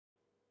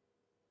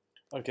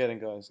Okay then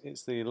guys,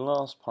 it's the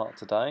last part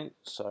today,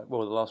 so, well,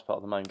 the last part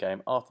of the main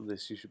game. After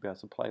this you should be able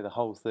to play the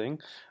whole thing,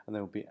 and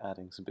then we'll be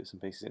adding some bits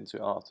and pieces into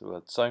it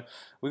afterwards. So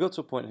we got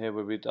to a point here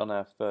where we've done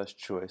our first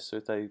choice, so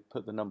if they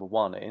put the number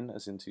 1 in,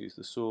 as in to use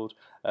the sword,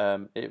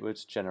 it would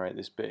generate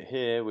this bit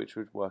here, which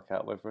would work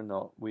out whether or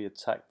not we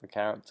attacked the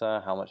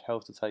character, how much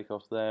health to take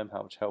off them,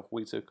 how much health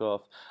we took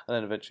off, and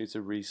then eventually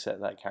to reset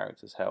that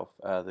character's health,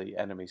 the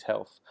enemy's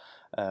health,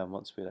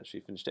 once we'd actually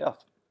finished it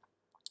off.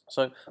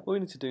 So what we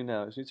need to do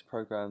now is we need to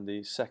program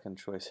the second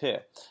choice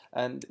here,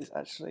 and it's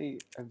actually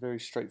a very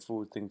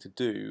straightforward thing to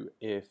do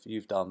if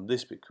you've done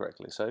this bit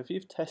correctly. So if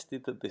you've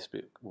tested that this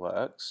bit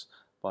works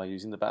by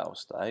using the battle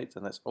state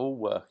and that's all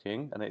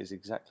working and it is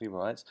exactly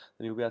right,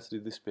 then you'll be able to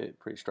do this bit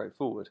pretty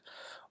straightforward.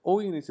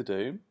 All you need to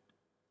do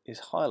is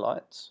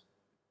highlight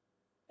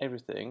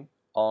everything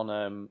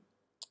on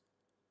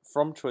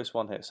from choice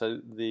 1 here. So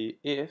the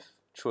if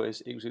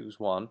choice equals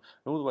 1 and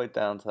all the way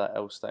down to that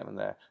else statement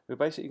there, we're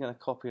basically going to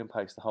copy and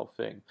paste the whole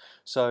thing.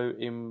 So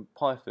in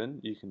Python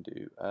you can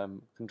do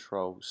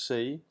Control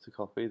C to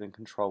copy, then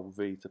Control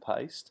V to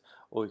paste,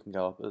 or you can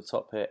go up at the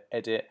top here,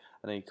 edit,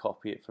 and then you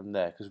copy it from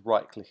there, because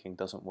right clicking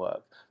doesn't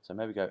work. So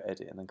maybe go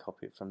edit and then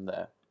copy it from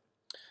there.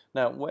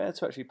 Now, where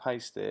to actually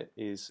paste it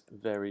is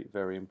very,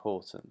 very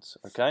important.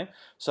 Okay,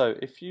 so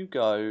if you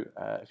go,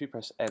 if you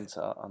press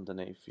Enter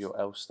underneath your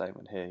else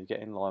statement here, you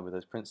get in line with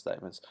those print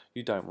statements.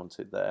 You don't want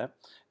it there.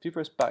 If you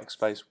press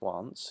backspace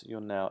once,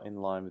 you're now in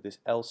line with this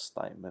else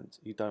statement.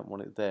 You don't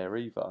want it there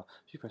either.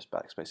 If you press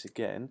backspace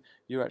again,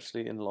 you're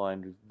actually in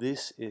line with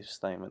this if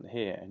statement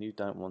here, and you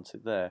don't want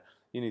it there.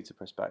 You need to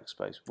press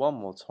backspace one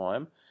more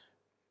time,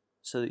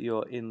 so that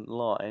you're in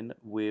line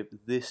with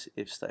this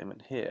if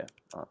statement here.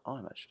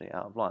 I'm actually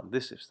out of line,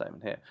 this if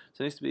statement here.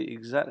 So it needs to be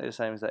exactly the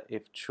same as that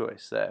if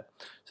choice there.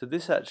 So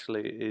this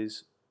actually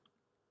is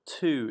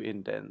 2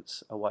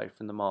 indents away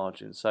from the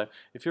margin. So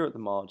if you're at the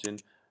margin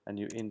and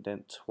you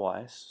indent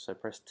twice, so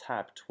press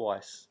tab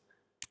twice,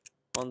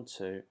 1,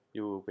 2,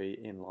 you will be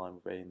in line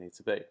with where you need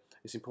to be.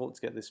 It's important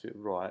to get this bit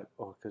right,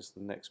 or because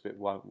the next bit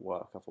won't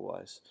work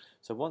otherwise.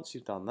 So once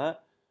you've done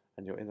that,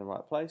 and you're in the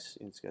right place,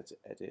 you need to go to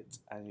edit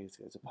and you need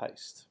to go to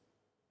paste.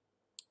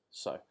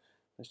 So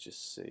let's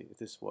just see if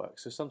this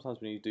works. So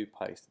sometimes when you do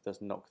paste, it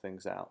does knock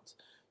things out.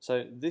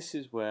 So this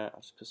is where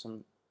I'll just put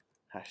some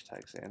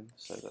hashtags in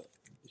so that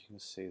you can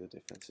see the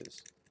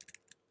differences.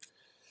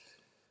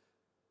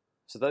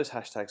 So those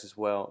hashtags as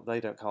well, they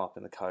don't come up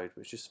in the code,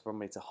 but it's just for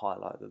me to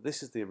highlight that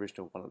this is the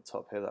original one at the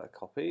top here that I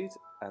copied,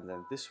 and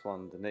then this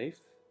one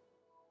underneath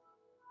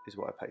is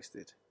what I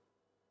pasted.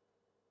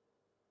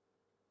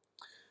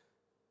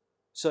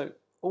 So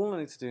all I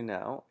need to do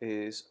now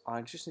is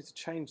I just need to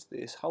change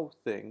this whole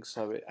thing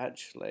so it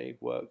actually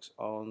works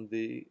on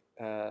the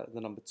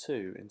number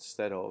 2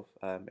 instead of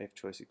if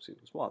choice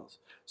equals 1.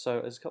 So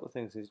there's a couple of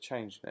things I need to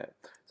change in it.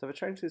 So if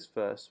I change this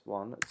first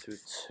one to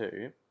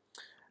 2,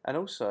 and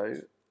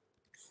also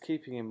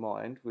keeping in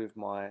mind with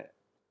my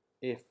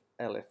if,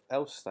 elif,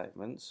 else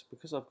statements,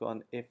 because I've got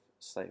an if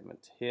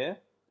statement here,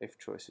 if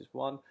choice is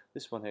 1,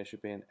 this one here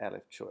should be an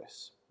elif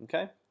choice.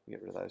 Okay, get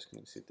rid of those, can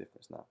you see the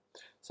difference now?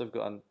 So I've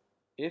got an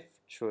if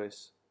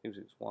choice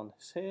equals 1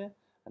 is here,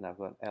 and now I've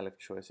got an elif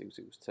choice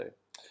equals 2.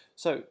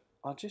 So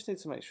I just need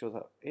to make sure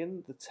that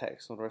in the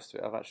text and all the rest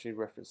of it, I'm actually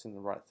referencing the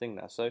right thing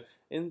now. So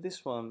in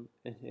this one,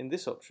 in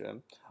this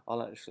option,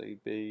 I'll actually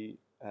be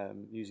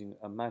using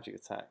a magic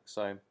attack.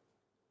 So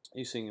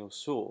using your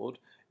sword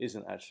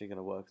isn't actually going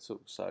to work at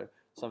all. So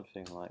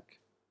something like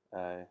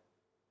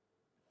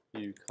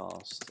you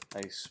cast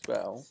a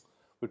spell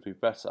would be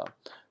better.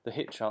 The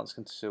hit chance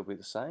can still be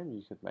the same.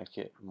 You could make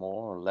it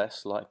more or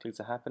less likely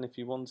to happen if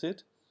you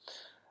wanted.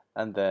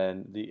 And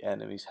then the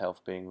enemy's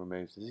health being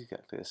removed is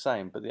exactly the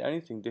same. But the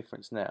only thing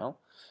difference now,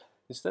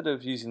 instead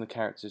of using the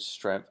character's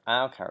strength,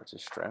 our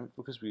character's strength,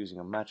 because we're using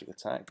a magic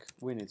attack,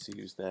 we need to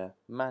use their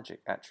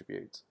magic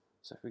attribute.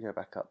 So if we go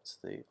back up to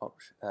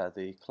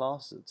the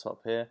class at the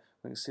top here,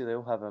 we can see they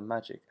all have a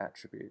magic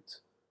attribute.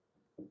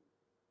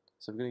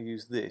 So I'm going to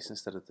use this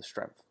instead of the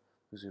strength,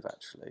 because we've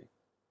actually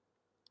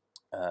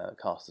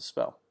cast a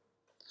spell.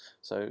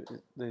 So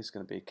there's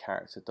going to be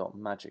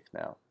character.magic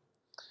now.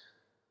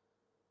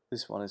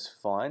 This one is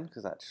fine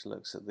because that just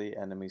looks at the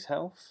enemy's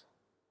health.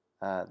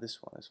 This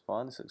one is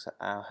fine. This looks at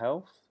our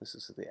health. This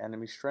looks at the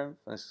enemy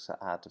strength, and this looks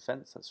at our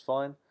defense. That's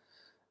fine.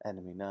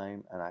 Enemy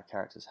name and our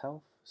character's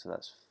health. So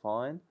that's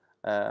fine.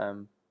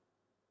 And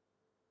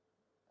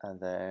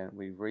then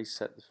we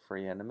reset the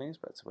 3 enemies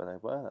back to where they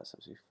were. That's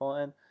absolutely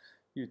fine.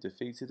 You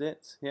defeated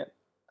it. Yep,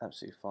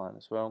 absolutely fine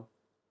as well.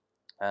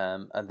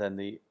 And then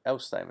the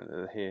else statement that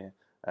are here.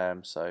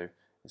 So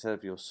instead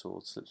of your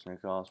sword slips from your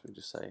grasp, we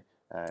just say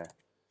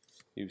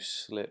you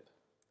slip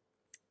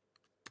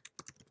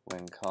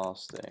when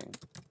casting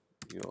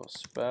your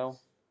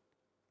spell.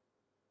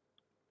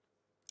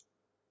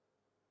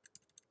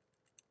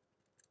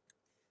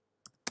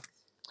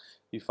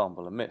 You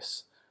fumble and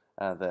miss,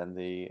 and then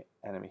the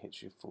enemy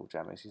hits you full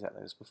damage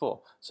exactly as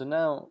before. So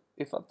now,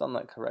 if I've done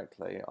that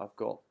correctly, I've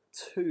got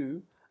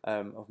 2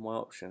 of my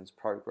options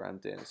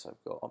programmed in. So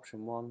I've got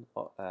option 1,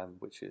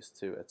 which is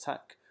to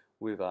attack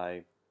with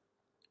a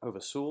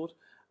sword,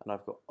 and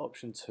I've got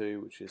option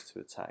 2, which is to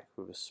attack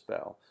with a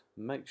spell.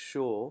 Make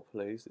sure,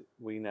 please, that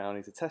we now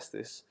need to test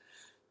this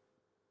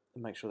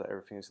and make sure that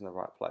everything is in the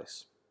right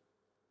place.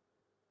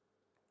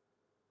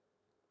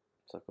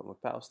 So I've got my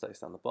battle states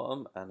down the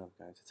bottom, and I'm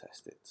going to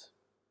test it.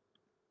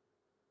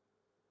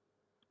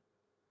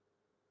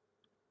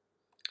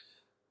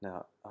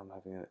 Now I'm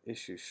having an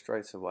issue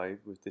straight away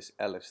with this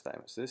elif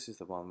statement. So this is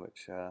the one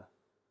which I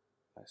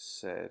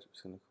said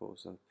was going to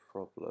cause a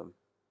problem.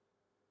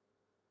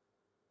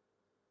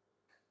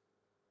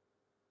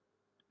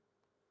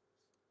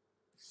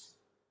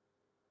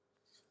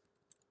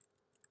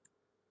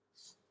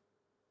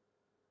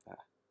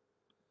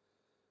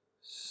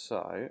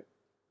 So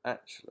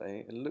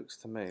actually it looks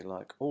to me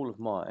like all of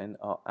mine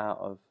are out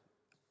of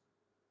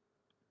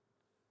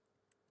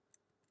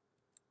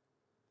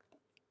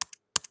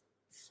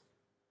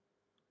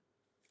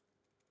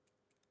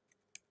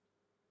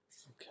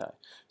Okay,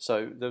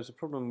 so there was a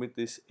problem with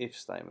this if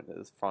statement at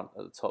the front,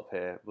 at the top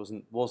here,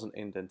 wasn't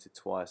indented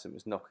twice, and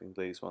was knocking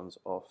these ones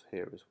off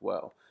here as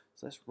well.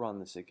 So let's run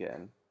this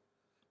again.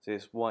 See,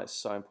 it's why it's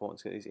so important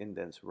to get these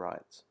indents right.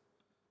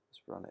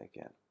 Let's run it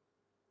again.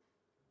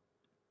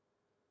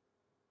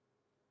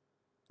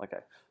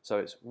 Okay, so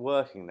it's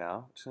working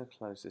now. I'm just going to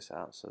close this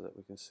out so that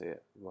we can see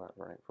it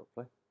running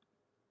properly.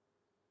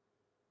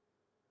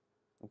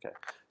 Okay,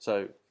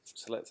 so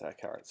select our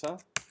character.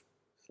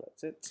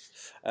 Select it.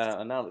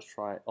 And now let's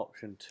try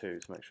option 2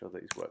 to make sure that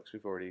these works.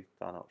 We've already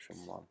done option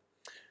 1.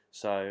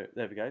 So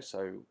there we go.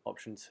 So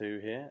option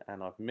 2 here,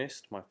 and I've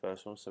missed my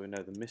first one, so we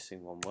know the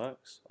missing one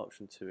works.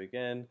 Option 2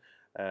 again.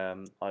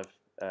 I've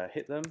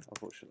hit them.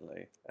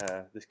 Unfortunately,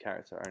 this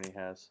character only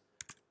has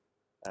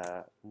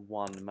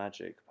 1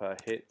 magic per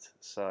hit,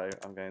 so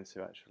I'm going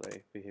to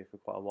actually be here for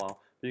quite a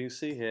while. But you can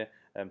see here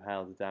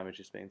how the damage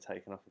is being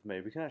taken off of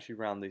me. We can actually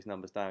round these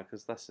numbers down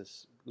because that's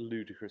just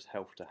ludicrous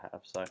health to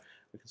have, so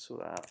we can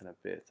sort that out in a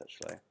bit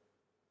actually.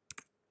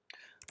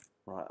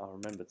 Right, I'll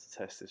remember to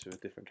test this with a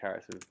different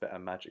character with better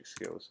magic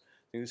skills.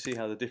 You can see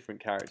how the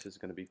different characters are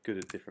going to be good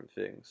at different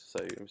things.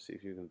 So you can see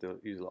if you're going to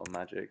use a lot of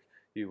magic,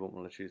 you won't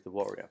want to choose the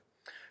warrior.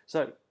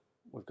 So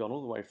we've gone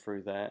all the way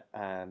through there,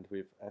 and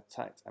we've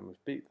attacked and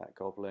we've beat that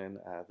goblin.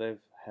 Their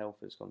health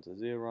has gone to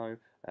 0,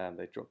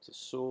 they dropped a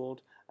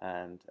sword,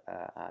 and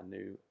our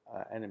new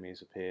enemy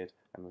has appeared,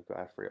 and we've got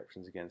our 3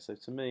 options again. So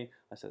to me,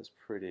 I said it's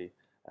pretty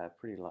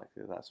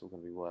likely that that's all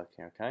going to be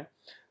working, okay?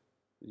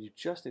 You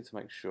just need to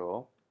make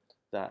sure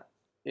that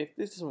if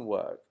this doesn't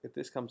work, if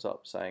this comes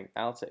up saying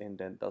outer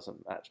indent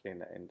doesn't match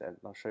inner indent,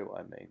 and I'll show you what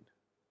I mean.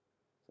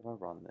 So if I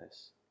run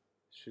this,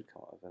 it should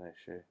come up with an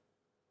issue.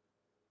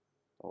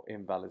 Or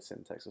invalid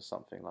syntax or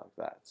something like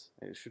that.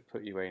 It should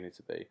put you where you need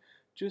to be.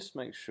 Just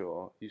make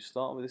sure you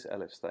start with this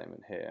elif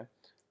statement here,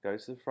 go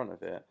to the front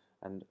of it,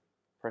 and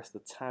press the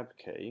tab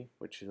key,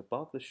 which is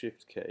above the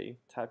shift key,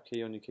 tab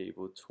key on your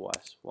keyboard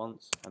twice,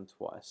 once and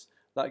twice.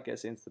 That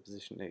gets into the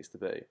position it needs to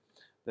be.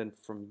 Then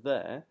from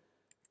there,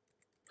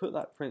 put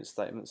that print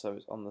statement so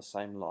it's on the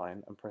same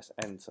line and press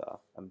enter,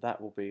 and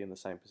that will be in the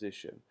same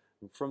position.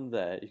 And from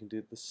there, you can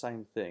do the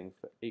same thing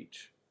for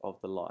each of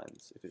the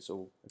lines if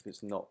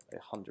it's not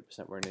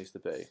 100% where it needs to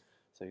be.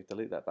 So you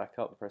delete that back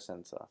up and press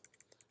enter.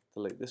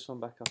 Delete this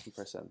one back up and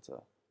press enter.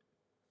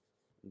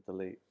 And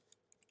delete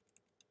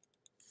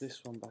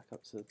this one back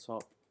up to the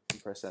top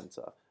and press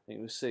enter. And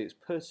you will see it's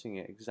putting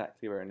it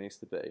exactly where it needs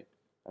to be.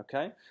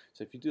 Okay,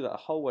 so if you do that a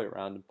whole way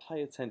around and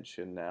pay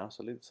attention now,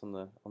 so leave this on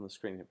the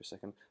screen here for a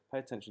second, pay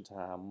attention to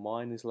how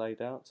mine is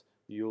laid out,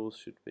 yours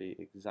should be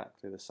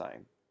exactly the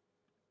same.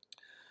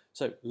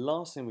 So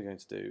last thing we're going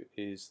to do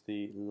is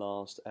the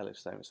last elif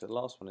statement. So the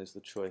last one is the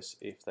choice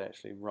if they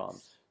actually run.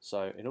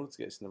 So in order to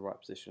get this in the right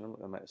position, I'm not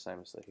going to make the same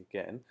mistake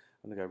again.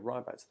 I'm going to go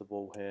right back to the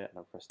wall here, and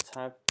I'll press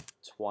tab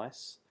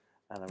twice,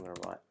 and I'm going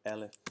to write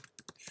elif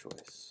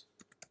choice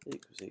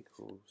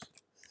equals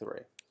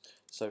 3.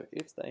 So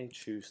if they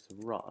choose to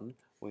run,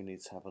 we need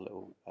to have a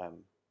little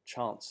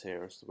chance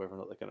here as to whether or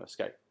not they're going to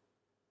escape.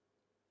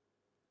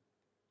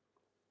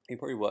 You can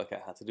probably work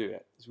out how to do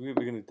it. So we're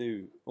going to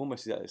do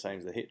almost exactly the same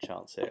as the hit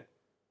chance here.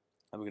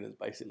 And we're going to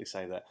basically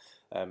say that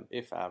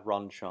if our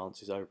run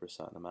chance is over a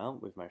certain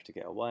amount, we've managed to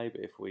get away,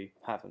 but if we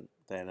haven't,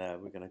 then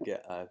we're going to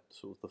get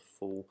sort of the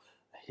full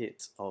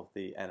hit of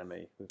the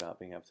enemy without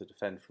being able to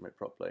defend from it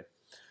properly.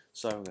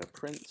 So I'm going to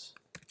print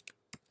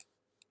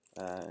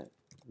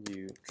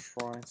you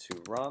try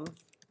to run,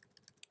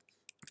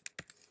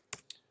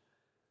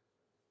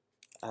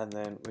 and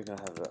then we're going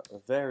to have a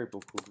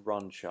variable called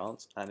run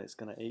chance, and it's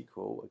going to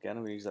equal, again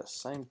I'm going to use that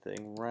same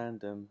thing,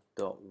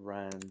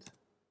 random.rand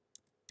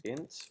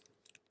int,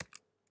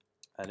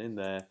 and in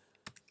there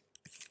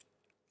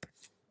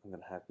I'm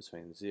going to have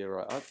between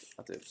 0,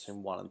 I'll do it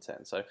between 1 and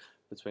 10, so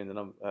between the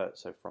number,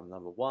 so from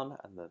number 1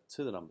 and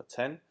to the number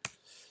 10,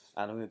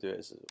 and I'm going to do it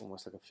as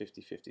almost like a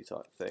 50-50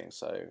 type thing.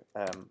 So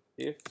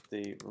if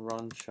the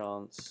run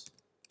chance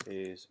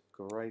is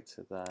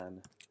greater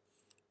than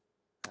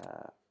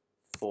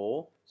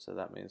 4, so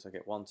that means I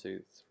get 1,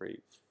 2, 3,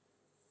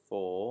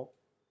 4,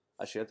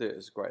 Actually, I'll do it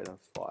as greater than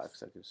 5 because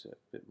that gives it a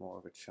bit more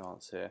of a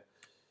chance here.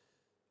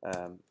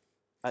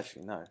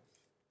 Actually, no,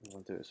 I'm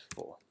going to do it as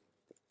 4.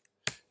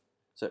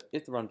 So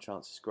if the run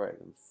chance is greater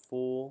than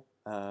 4,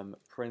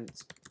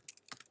 print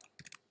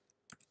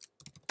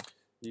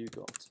you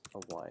got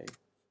away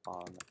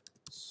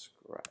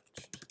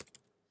unscratched.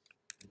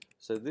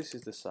 So this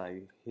is to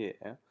say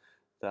here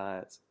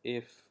that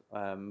if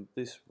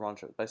this run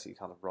chance, basically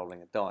kind of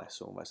rolling a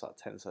dice, almost like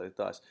 10-sided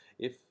dice,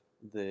 if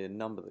the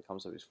number that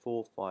comes up is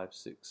 4, 5,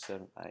 6,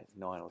 7, 8,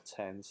 9, or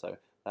 10, so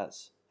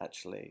that's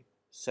actually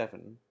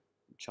 7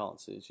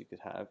 chances you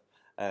could have.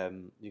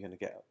 You're going to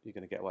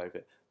get away with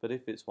it. But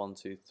if it's 1,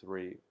 2,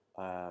 3,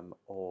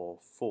 or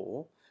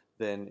 4,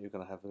 then you're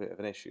going to have a bit of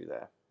an issue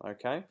there.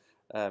 Okay.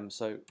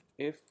 So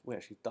if we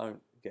actually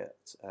don't get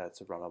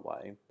to run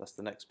away, that's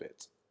the next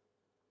bit.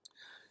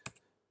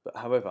 But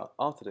however,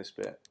 after this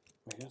bit,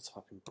 we're going to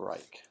type in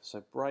break.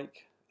 So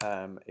break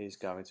is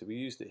going to, we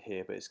used it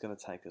here, but it's going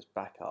to take us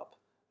back up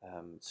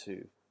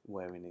to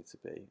where we need to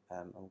be.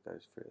 I'll go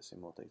through this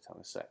in more detail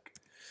in a sec.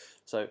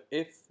 So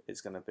if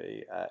it's going to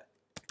be,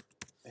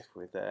 if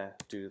we're there,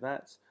 do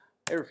that.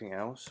 Everything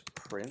else,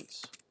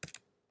 print.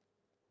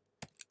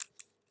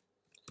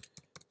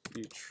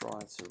 You try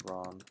to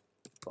run,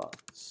 but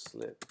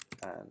slip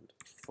and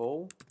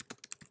fall.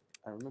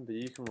 And remember,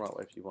 you can write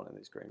whatever you want in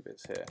these green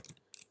bits here.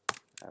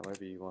 And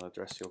whether you want to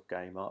dress your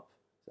game up,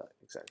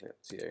 that's exactly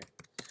up to you.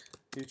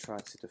 You try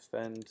to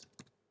defend,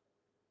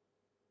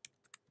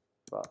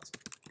 but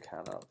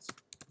cannot.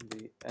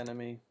 The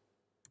enemy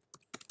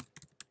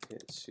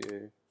hits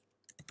you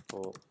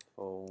for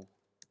full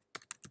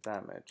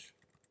damage.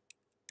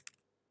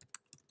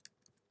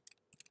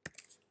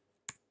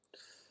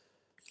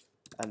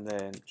 And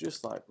then,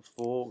 just like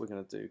before, we're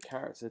going to do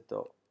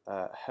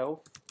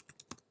character.health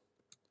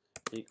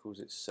equals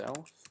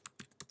itself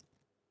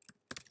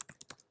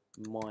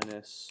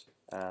minus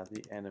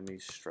the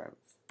enemy's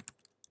strength.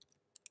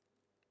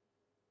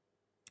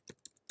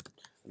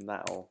 And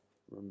that'll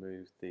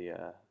remove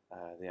the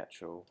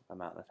actual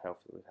amount of health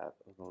that we have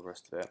and all the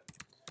rest of it.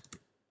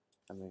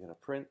 And we're going to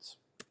print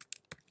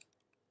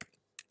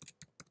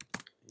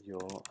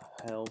your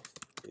health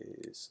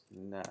is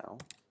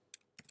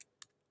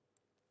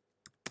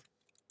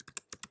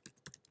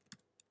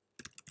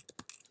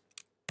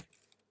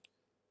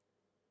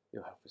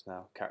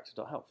now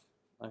character.health.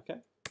 Okay.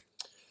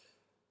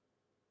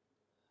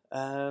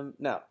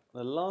 Now,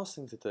 the last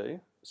thing to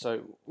do,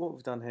 so what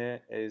we've done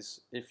here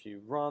is if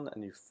you run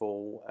and you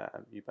fall,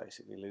 you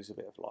basically lose a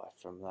bit of life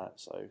from that.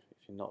 So if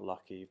you're not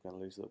lucky, you're going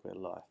to lose a little bit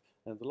of life.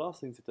 And the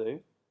last thing to do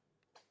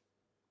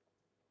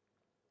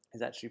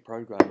is actually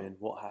programming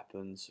what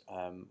happens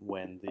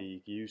when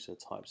the user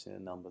types in a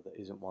number that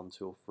isn't 1,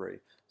 2, or 3.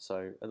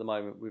 So at the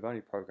moment, we've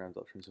only programmed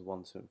options of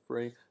 1, 2, and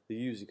 3. The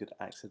user could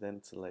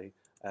accidentally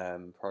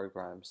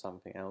program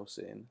something else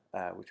in,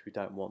 which we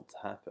don't want to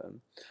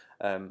happen.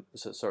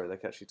 Sorry, they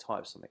could actually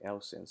type something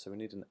else in, so we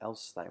need an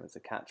else statement to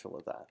catch all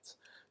of that.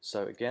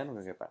 So again, I'm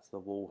going to go back to the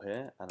wall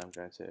here, and I'm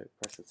going to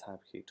press the tab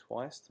key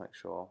twice to make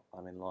sure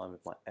I'm in line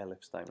with my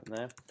elif statement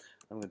there.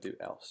 I'm going to do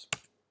else.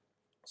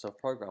 So I've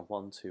programmed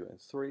 1, 2, and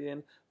 3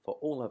 in. For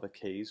all other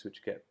keys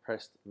which get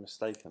pressed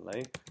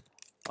mistakenly,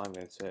 I'm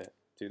going to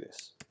do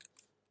this.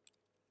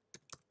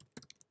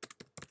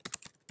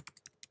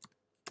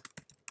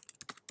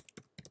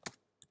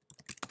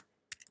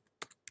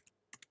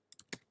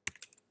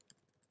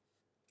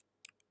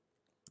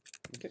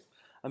 Okay.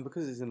 And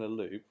because it's in a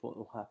loop, what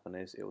will happen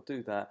is it will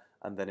do that,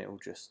 and then it will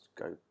just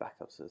go back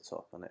up to the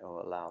top, and it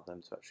will allow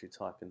them to actually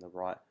type in the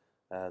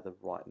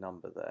right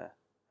number there.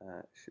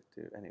 It should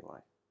do anyway.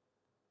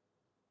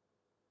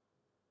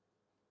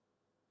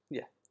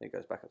 Yeah, it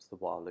goes back up to the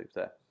while loop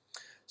there.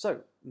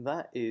 So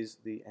that is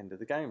the end of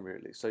the game,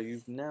 really. So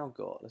you've now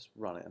got, let's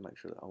run it and make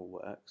sure that all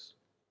works.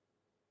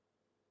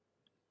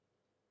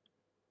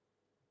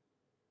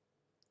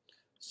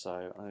 So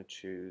I'm going to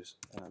choose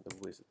the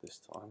wizard this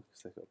time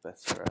because they've got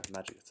better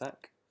magic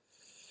attack.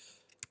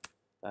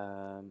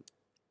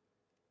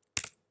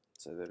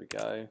 So there we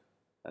go.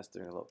 That's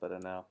doing a lot better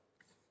now.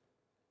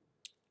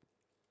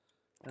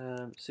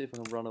 See if I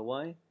can run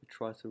away.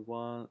 Try to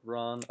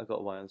run. I got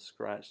away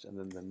unscratched, and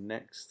then the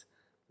next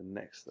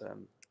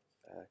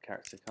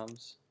character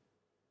comes.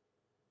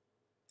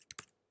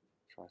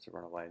 Try to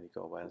run away, and you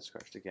got away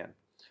unscratched again.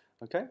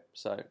 Okay,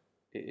 so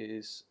it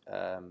is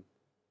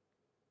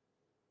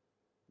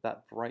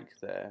that break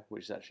there,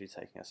 which is actually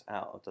taking us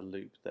out of the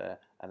loop there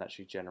and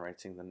actually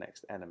generating the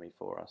next enemy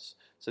for us.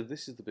 So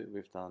this is the bit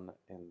we've done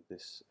in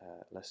this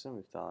lesson.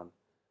 We've done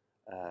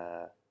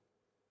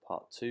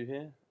part 2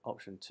 here,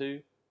 option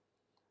 2.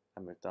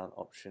 And we've done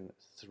option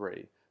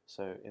 3.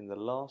 So in the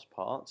last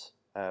part,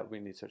 we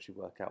need to actually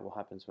work out what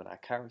happens when our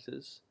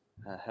character's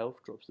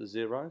health drops to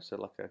 0, so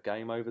like a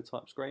game over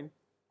type screen.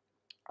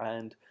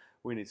 And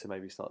we need to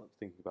maybe start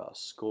thinking about a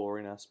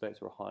scoring aspect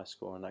or a high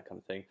score and that kind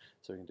of thing,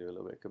 so we can do a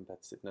little bit of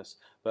competitiveness.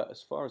 But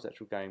as far as the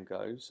actual game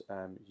goes,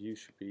 you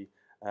should be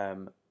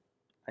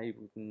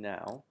able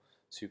now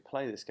to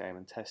play this game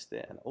and test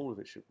it, and all of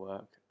it should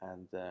work,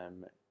 and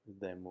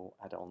then we'll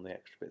add on the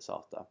extra bits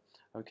after.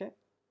 Okay.